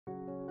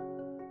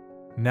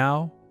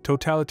Now,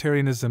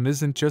 totalitarianism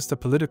isn't just a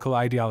political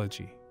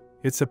ideology.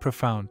 It's a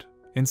profound,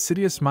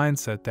 insidious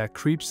mindset that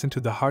creeps into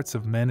the hearts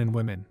of men and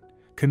women,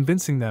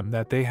 convincing them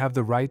that they have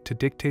the right to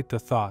dictate the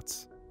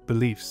thoughts,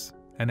 beliefs,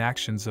 and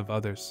actions of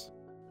others.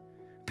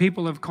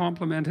 People have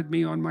complimented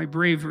me on my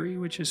bravery,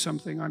 which is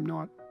something I'm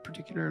not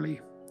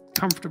particularly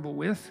comfortable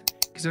with,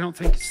 because I don't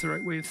think it's the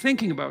right way of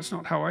thinking about it. It's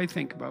not how I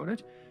think about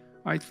it.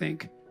 I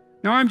think,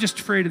 no, I'm just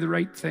afraid of the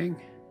right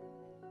thing.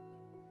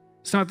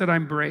 It's not that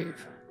I'm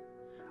brave.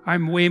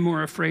 I'm way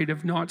more afraid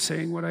of not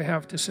saying what I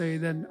have to say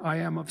than I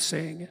am of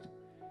saying it.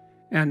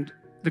 And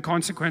the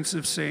consequences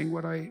of saying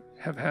what I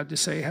have had to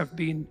say have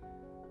been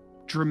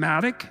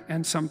dramatic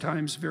and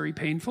sometimes very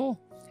painful,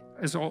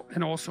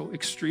 and also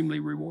extremely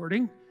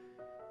rewarding,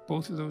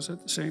 both of those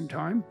at the same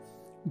time.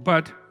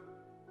 But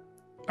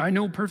I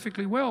know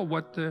perfectly well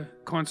what the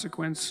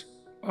consequence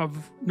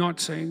of not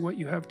saying what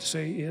you have to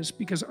say is,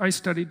 because I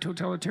studied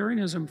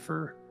totalitarianism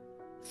for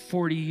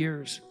 40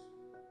 years.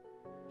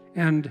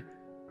 And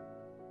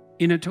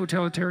in a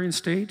totalitarian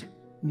state,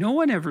 no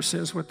one ever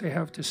says what they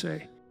have to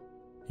say.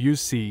 You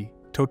see,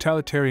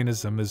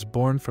 totalitarianism is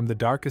born from the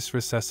darkest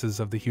recesses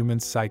of the human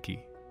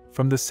psyche,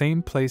 from the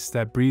same place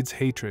that breeds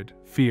hatred,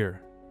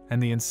 fear,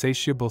 and the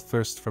insatiable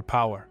thirst for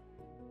power.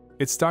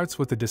 It starts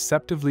with a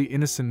deceptively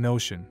innocent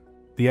notion,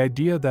 the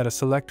idea that a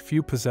select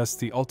few possess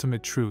the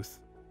ultimate truth,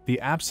 the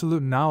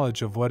absolute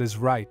knowledge of what is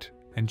right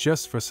and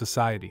just for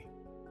society.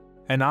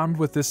 And armed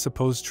with this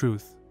supposed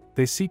truth,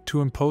 they seek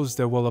to impose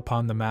their will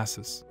upon the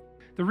masses.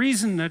 The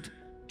reason that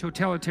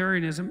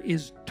totalitarianism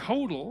is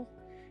total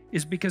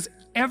is because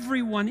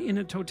everyone in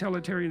a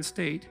totalitarian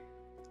state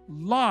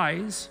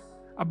lies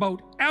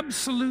about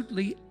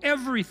absolutely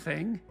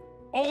everything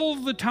all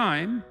the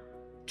time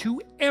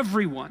to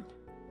everyone,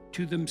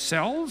 to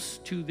themselves,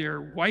 to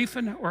their wife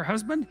or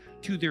husband,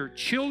 to their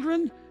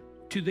children,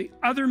 to the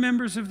other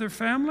members of their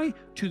family,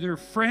 to their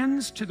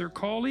friends, to their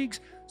colleagues.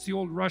 It's the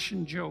old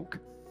Russian joke.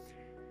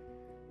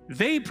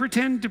 They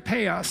pretend to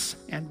pay us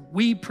and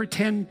we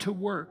pretend to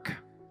work.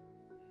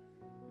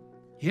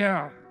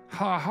 Yeah,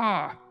 ha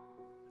ha.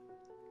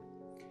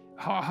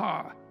 Ha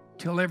ha,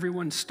 till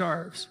everyone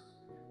starves.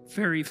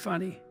 Very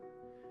funny.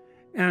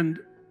 And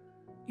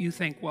you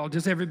think, well,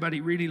 does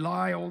everybody really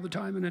lie all the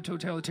time in a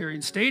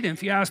totalitarian state? And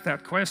if you ask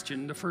that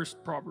question, the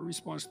first proper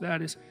response to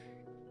that is,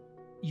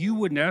 you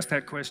wouldn't ask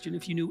that question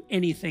if you knew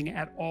anything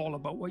at all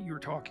about what you were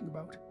talking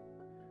about,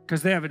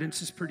 because the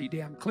evidence is pretty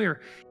damn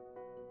clear.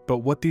 But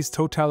what these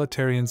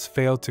totalitarians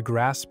fail to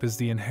grasp is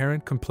the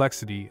inherent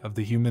complexity of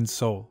the human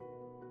soul.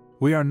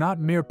 We are not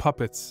mere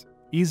puppets,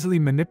 easily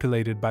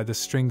manipulated by the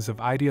strings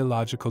of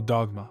ideological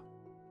dogma.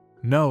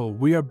 No,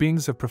 we are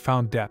beings of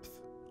profound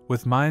depth,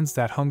 with minds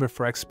that hunger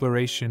for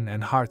exploration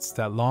and hearts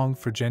that long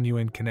for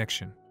genuine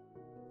connection.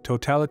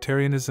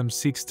 Totalitarianism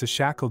seeks to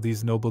shackle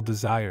these noble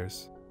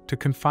desires, to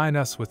confine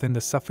us within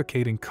the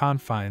suffocating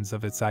confines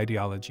of its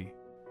ideology.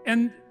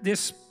 And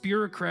this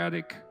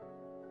bureaucratic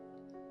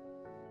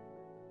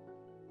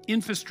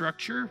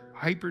infrastructure,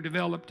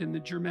 hyper-developed in the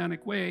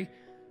Germanic way,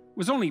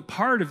 was only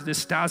part of the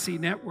Stasi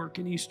network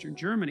in Eastern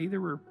Germany.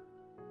 There were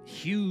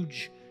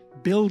huge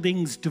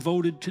buildings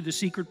devoted to the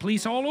secret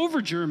police all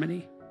over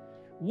Germany.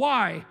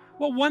 Why?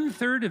 Well,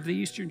 1/3 of the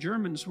Eastern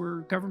Germans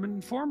were government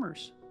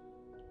informers.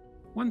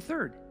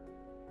 1/3.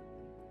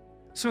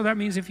 So that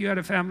means if you had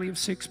a family of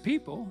 6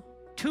 people,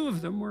 2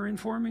 of them were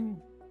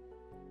informing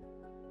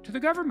to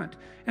the government.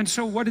 And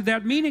so what did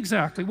that mean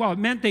exactly? Well, it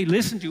meant they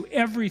listened to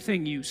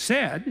everything you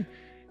said.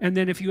 And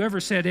then if you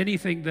ever said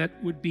anything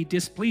that would be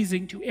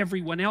displeasing to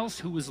everyone else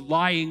who was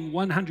lying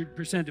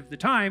 100% of the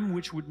time,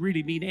 which would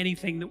really mean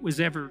anything that was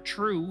ever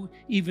true,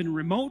 even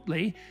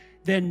remotely,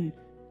 then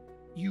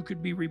you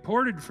could be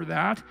reported for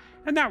that.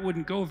 And that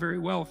wouldn't go very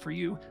well for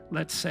you,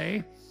 let's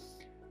say.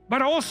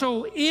 But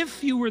also,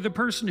 if you were the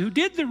person who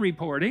did the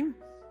reporting,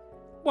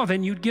 well,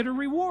 then you'd get a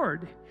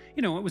reward.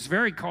 You know, it was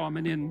very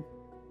common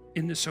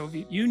in the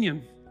Soviet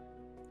Union,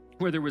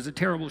 where there was a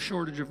terrible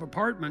shortage of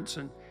apartments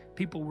and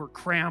people were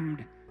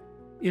crammed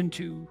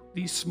into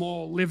these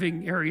small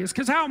living areas.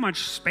 Because how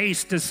much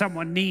space does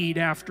someone need,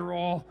 after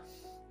all,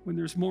 when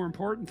there's more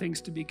important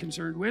things to be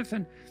concerned with?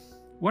 And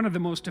one of the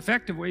most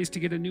effective ways to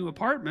get a new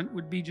apartment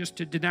would be just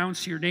to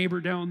denounce your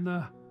neighbor down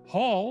the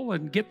hall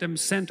and get them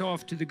sent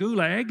off to the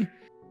gulag.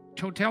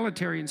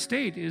 Totalitarian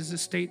state is a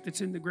state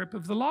that's in the grip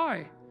of the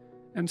lie.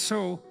 And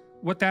so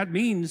what that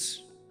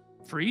means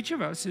for each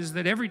of us is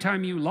that every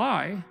time you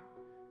lie,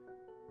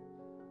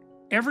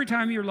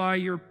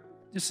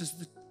 this is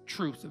the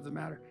truth of the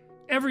matter.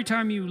 Every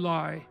time you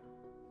lie,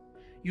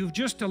 you've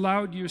just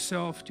allowed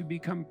yourself to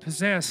become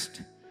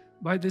possessed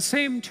by the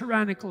same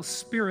tyrannical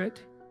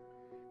spirit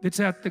that's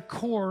at the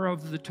core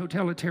of the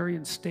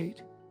totalitarian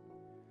state.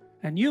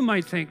 And you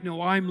might think,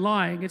 no, I'm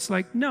lying. It's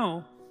like,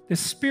 no, the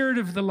spirit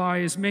of the lie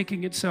is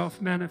making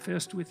itself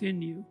manifest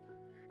within you,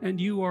 and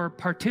you are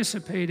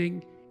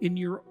participating in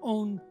your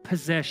own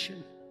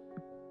possession.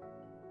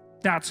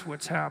 That's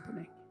what's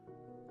happening.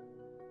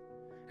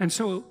 And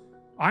so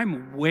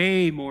I'm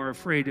way more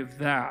afraid of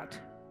that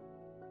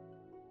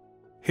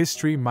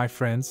History, my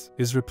friends,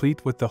 is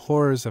replete with the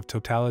horrors of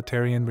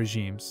totalitarian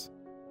regimes.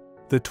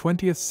 The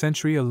 20th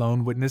century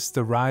alone witnessed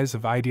the rise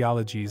of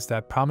ideologies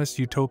that promised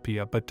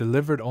utopia but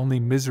delivered only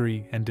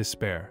misery and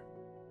despair.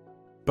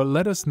 But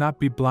let us not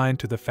be blind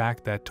to the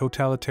fact that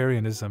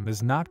totalitarianism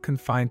is not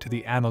confined to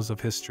the annals of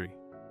history.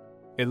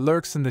 It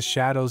lurks in the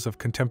shadows of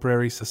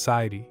contemporary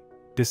society,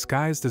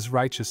 disguised as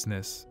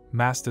righteousness,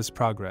 masked as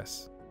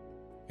progress.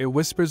 It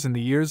whispers in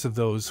the ears of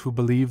those who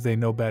believe they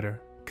know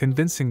better,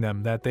 convincing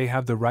them that they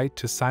have the right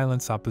to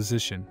silence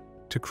opposition,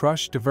 to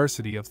crush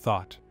diversity of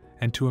thought,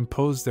 and to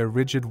impose their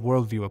rigid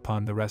worldview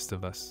upon the rest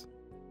of us.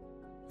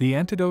 The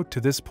antidote to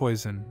this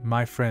poison,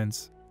 my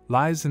friends,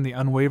 lies in the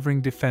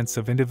unwavering defense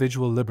of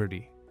individual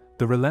liberty,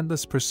 the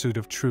relentless pursuit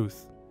of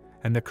truth,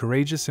 and the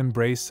courageous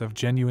embrace of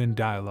genuine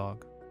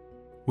dialogue.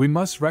 We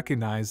must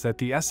recognize that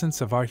the essence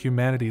of our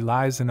humanity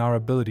lies in our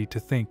ability to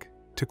think,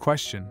 to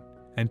question,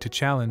 and to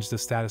challenge the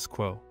status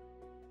quo.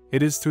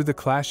 It is through the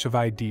clash of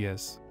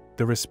ideas,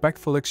 the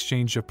respectful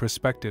exchange of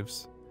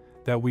perspectives,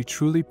 that we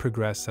truly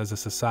progress as a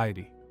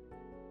society.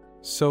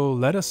 So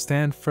let us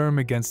stand firm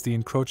against the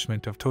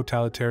encroachment of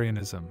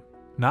totalitarianism,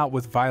 not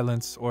with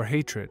violence or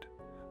hatred,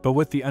 but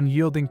with the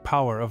unyielding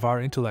power of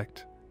our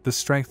intellect, the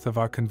strength of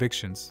our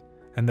convictions,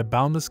 and the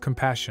boundless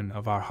compassion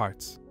of our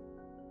hearts.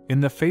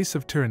 In the face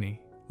of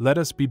tyranny, let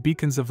us be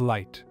beacons of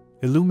light,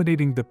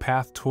 illuminating the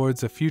path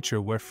towards a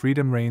future where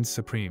freedom reigns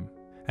supreme,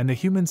 and the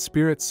human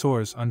spirit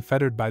soars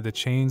unfettered by the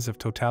chains of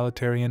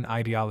totalitarian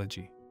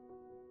ideology.